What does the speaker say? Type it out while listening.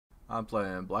I'm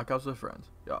playing Blackout with friends.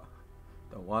 Yeah.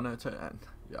 Don't want it to end.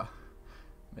 Yeah.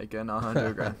 Making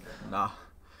 100 grand. Nah.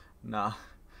 Nah.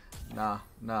 Nah.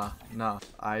 Nah. Nah.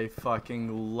 I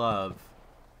fucking love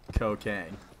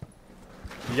cocaine.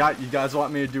 Yeah, you guys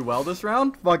want me to do well this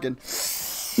round? Fucking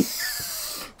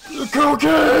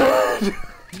cocaine!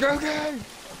 Cocaine!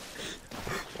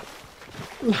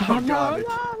 Oh god.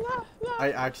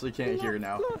 I actually can't hear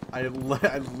now.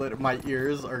 My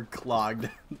ears are clogged.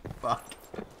 Fuck.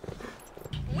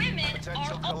 Women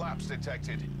Potential are collapse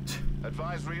detected.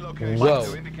 Advise relocation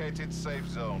to indicated safe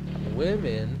zone.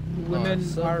 Women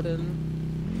are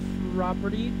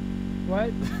property?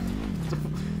 What?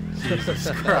 Jesus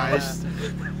Christ.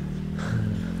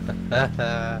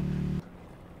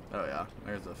 Oh yeah,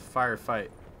 there's a firefight.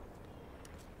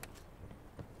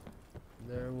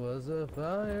 There was a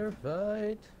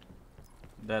firefight.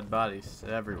 Dead bodies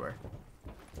everywhere.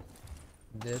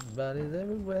 Dead bodies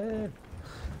everywhere.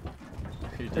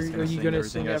 Are you gonna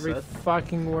sing every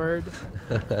fucking word?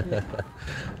 Yeah.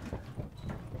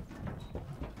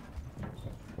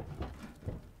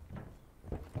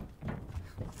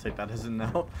 I'll take that as a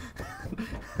no.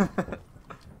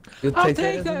 I'll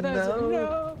take that as a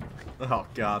no. Oh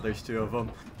god, there's two of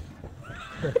them.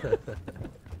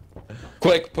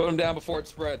 Quick, put him down before it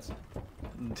spreads.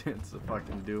 It's a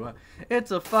fucking duet.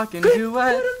 It's a fucking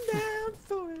duet. Put 'em down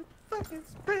before it fucking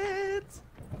spreads.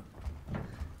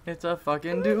 It's a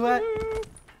fucking duet.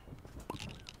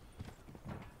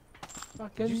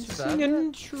 Fucking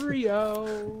singing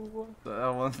trio.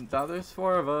 Now there's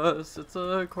four of us. It's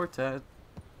a quartet.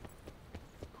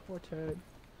 Quartet.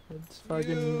 It's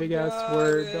fucking big ass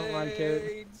word. Don't like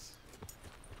it.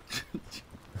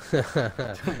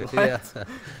 Yeah.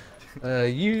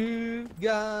 You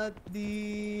got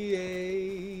the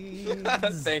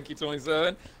AIDS. Thank you,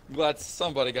 27. I'm glad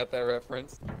somebody got that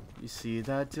reference. You see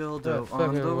that dildo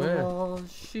on the wall?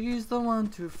 She's the one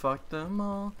to fuck them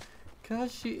all.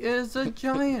 'Cause she is a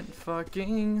giant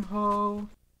fucking hoe.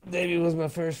 Davey was my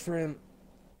first friend.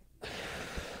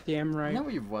 Damn right. No,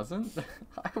 he wasn't.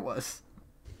 I was.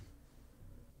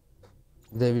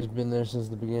 Davey's been there since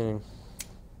the beginning.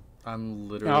 I'm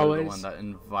literally the one that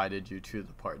invited you to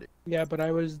the party. Yeah, but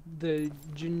I was the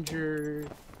ginger,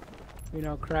 you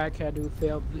know, crackhead who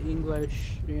failed the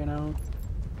English, you know.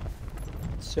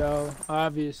 So,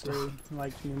 obviously,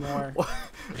 liked me more.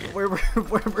 Where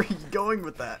were you going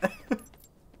with that?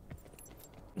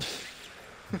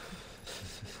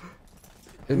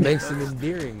 It makes him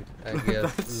endearing, I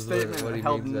guess. That statement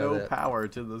held no power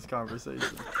to this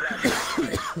conversation.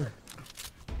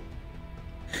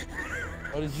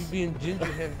 What did you being ginger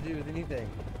have to do with anything?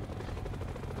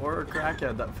 Or a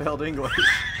crackhead that failed English.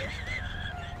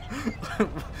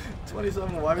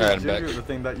 27, why was ginger the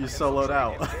thing that you soloed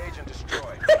out?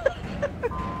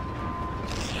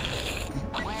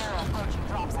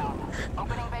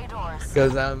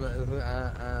 Because I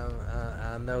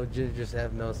know gingers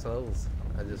have no souls.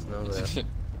 I just know that.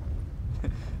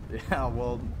 Yeah,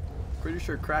 well, pretty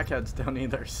sure crackheads don't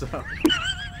either, so.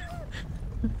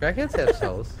 Crackheads have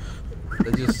souls.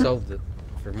 They just sold it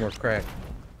for more crack.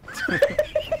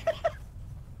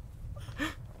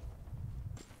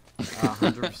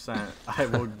 100%. I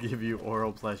will give you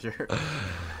oral pleasure.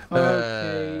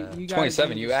 Okay, you guys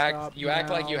 27. You act now.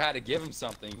 like you had to give him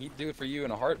something. He'd do it for you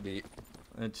in a heartbeat.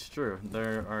 It's true.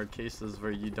 There are cases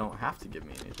where you don't have to give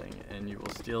me anything, and you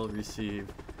will still receive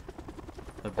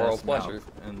the best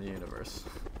mouth in the universe.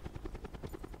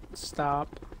 Stop.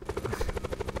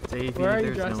 Davey,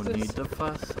 there's no need to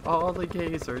fuss. All the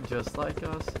gays are just like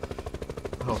us.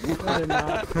 Oh, no, they're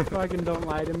not. Fucking don't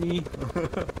lie to me.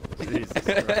 Jesus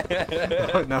Christ.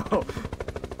 Oh no.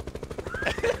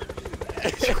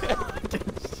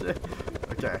 Shit.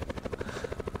 Okay.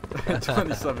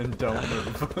 27, don't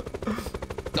move.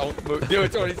 Don't move. Do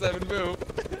it, 27, move.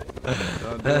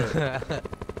 Don't do it.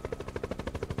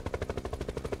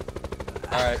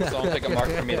 Alright, so I'll take a mark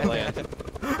for me to land.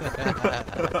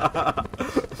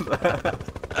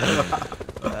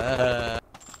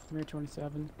 Come here,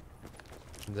 27.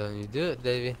 Don't you do it,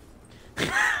 Davey.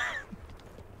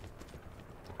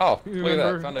 Oh, look at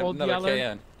that. Found Old another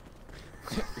Yeller? KN.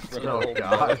 Oh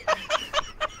god.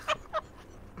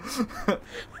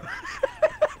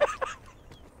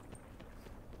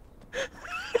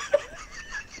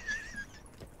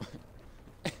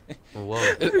 Whoa.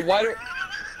 Why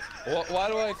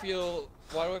do I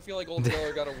feel like Old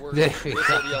Yeller got a worse this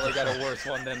Old Yeller got a worse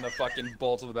one than the fucking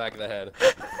bolt to the back of the head?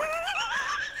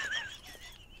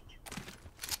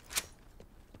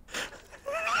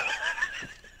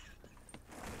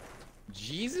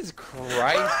 Jesus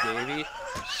Christ, baby.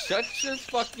 Shut your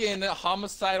fucking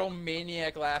homicidal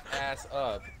maniac laugh ass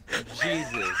up.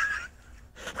 Jesus.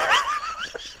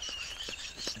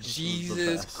 This is the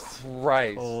Jesus best.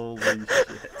 Christ. Holy shit.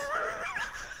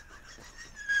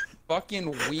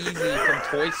 Fucking Wheezy from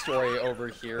Toy Story over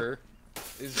here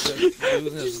is just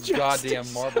losing his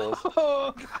goddamn marbles.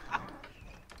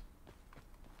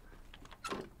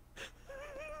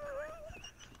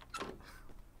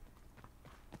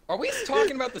 Are we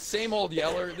talking about the same old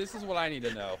Yeller? This is what I need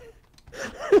to know.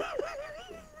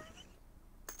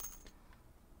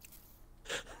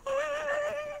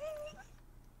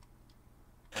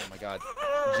 Oh my god.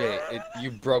 Jay,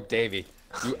 you broke Davey.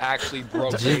 You actually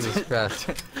broke Davey. Jesus Christ.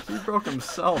 He broke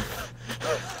himself.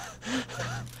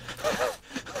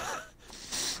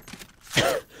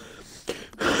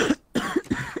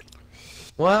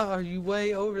 Why are you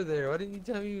way over there? Why didn't you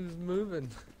tell me you was moving?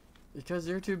 Because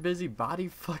you're too busy body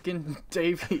fucking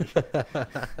Davey.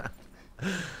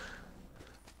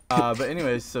 But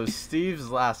anyways, so Steve's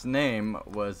last name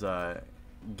was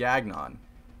Gagnon.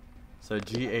 So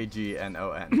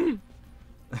Gagnon.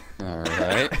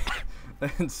 Alright.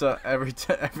 And so every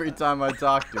time I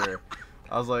talked to her,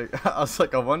 I was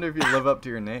like, I wonder if you live up to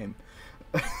your name.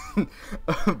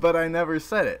 But I never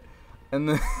said it.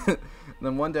 And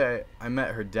then one day I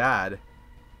met her dad,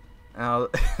 and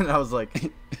I was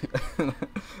like,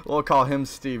 we'll call him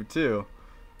Steve too.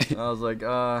 And I was like,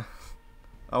 I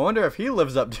wonder if he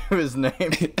lives up to his name.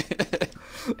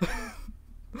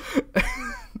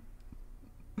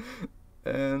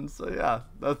 And so yeah,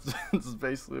 that's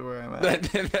basically where I'm at.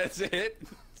 That's it?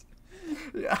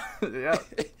 Yeah.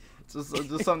 Just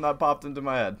something that popped into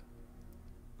my head.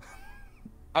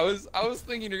 I was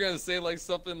thinking you're gonna say like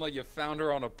something like you found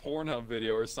her on a Pornhub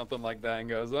video or something like that and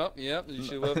goes, oh, yep,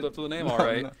 she lived up to the name,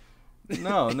 alright.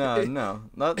 No.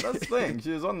 That's the thing.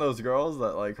 She was one of those girls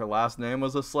that like her last name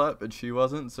was a slut, but she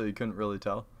wasn't, so you couldn't really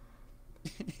tell.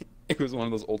 It was one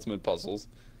of those ultimate puzzles.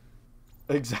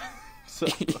 Exactly. So,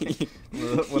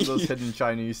 one of those hidden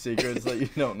Chinese secrets that you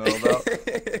don't know about.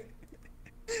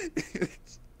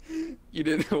 You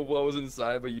didn't know what was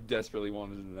inside, but you desperately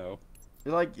wanted to know.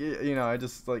 You're like, you know, I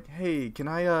just like, hey, can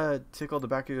I tickle the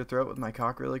back of your throat with my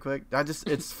cock really quick?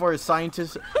 It's for a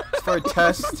scientist, it's for a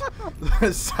test,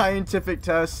 a scientific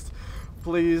test.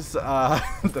 Please,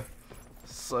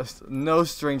 no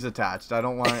strings attached. I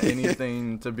don't want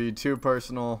anything to be too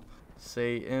personal.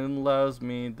 Satan loves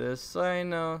me, this I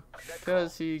know,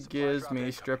 'cause he gives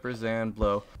me strippers and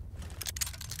blow.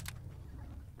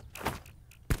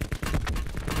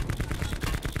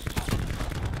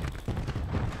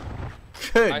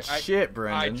 Good shit,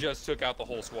 Brendan. I just took out the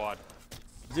whole squad.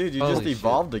 Dude, you Holy just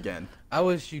evolved again. I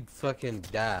wish you'd fucking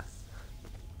die.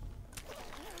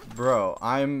 Bro,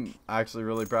 I'm actually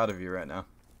really proud of you right now.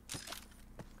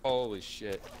 Holy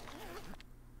shit.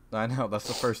 I know, that's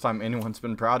the first time anyone's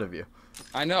been proud of you.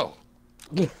 I know.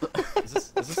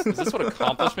 Is this what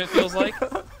accomplishment feels like?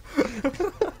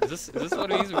 Is this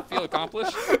what it means to feel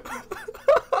accomplished?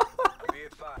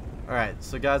 Alright,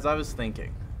 so guys, I was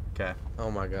thinking, okay. Oh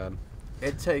my god.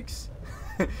 It takes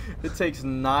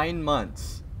 9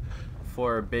 months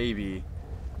for a baby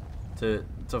to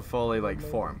fully like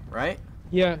form, right?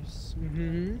 Yes.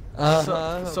 Mm-hmm.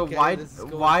 So okay, why this is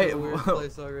going to a weird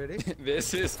place already?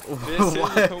 This is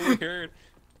Why- weird.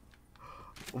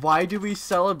 Why do we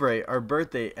celebrate our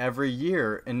birthday every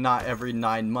year and not every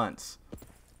 9 months?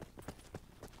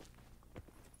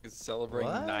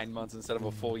 Celebrating What? 9 months instead of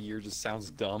a full year just sounds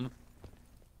dumb.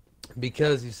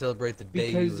 Because you celebrate the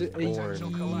day you was Because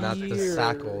born, not the year.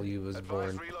 cycle you was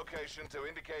Advise born. relocation to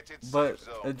indicated But safe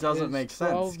zone. it doesn't It's make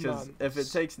sense 12 because if it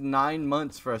months. takes 9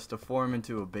 months for us to form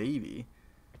into a baby,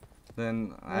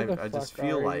 then Where the I just fuck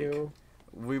feel are like you?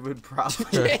 we would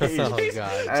probably age Oh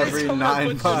god. every Someone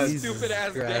 9 put your months. stupid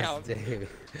ass down. David.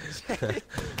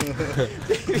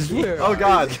 Oh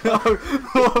god,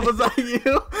 was that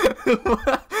you?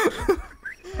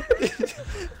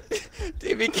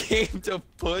 David came to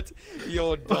put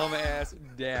your dumb ass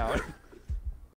down.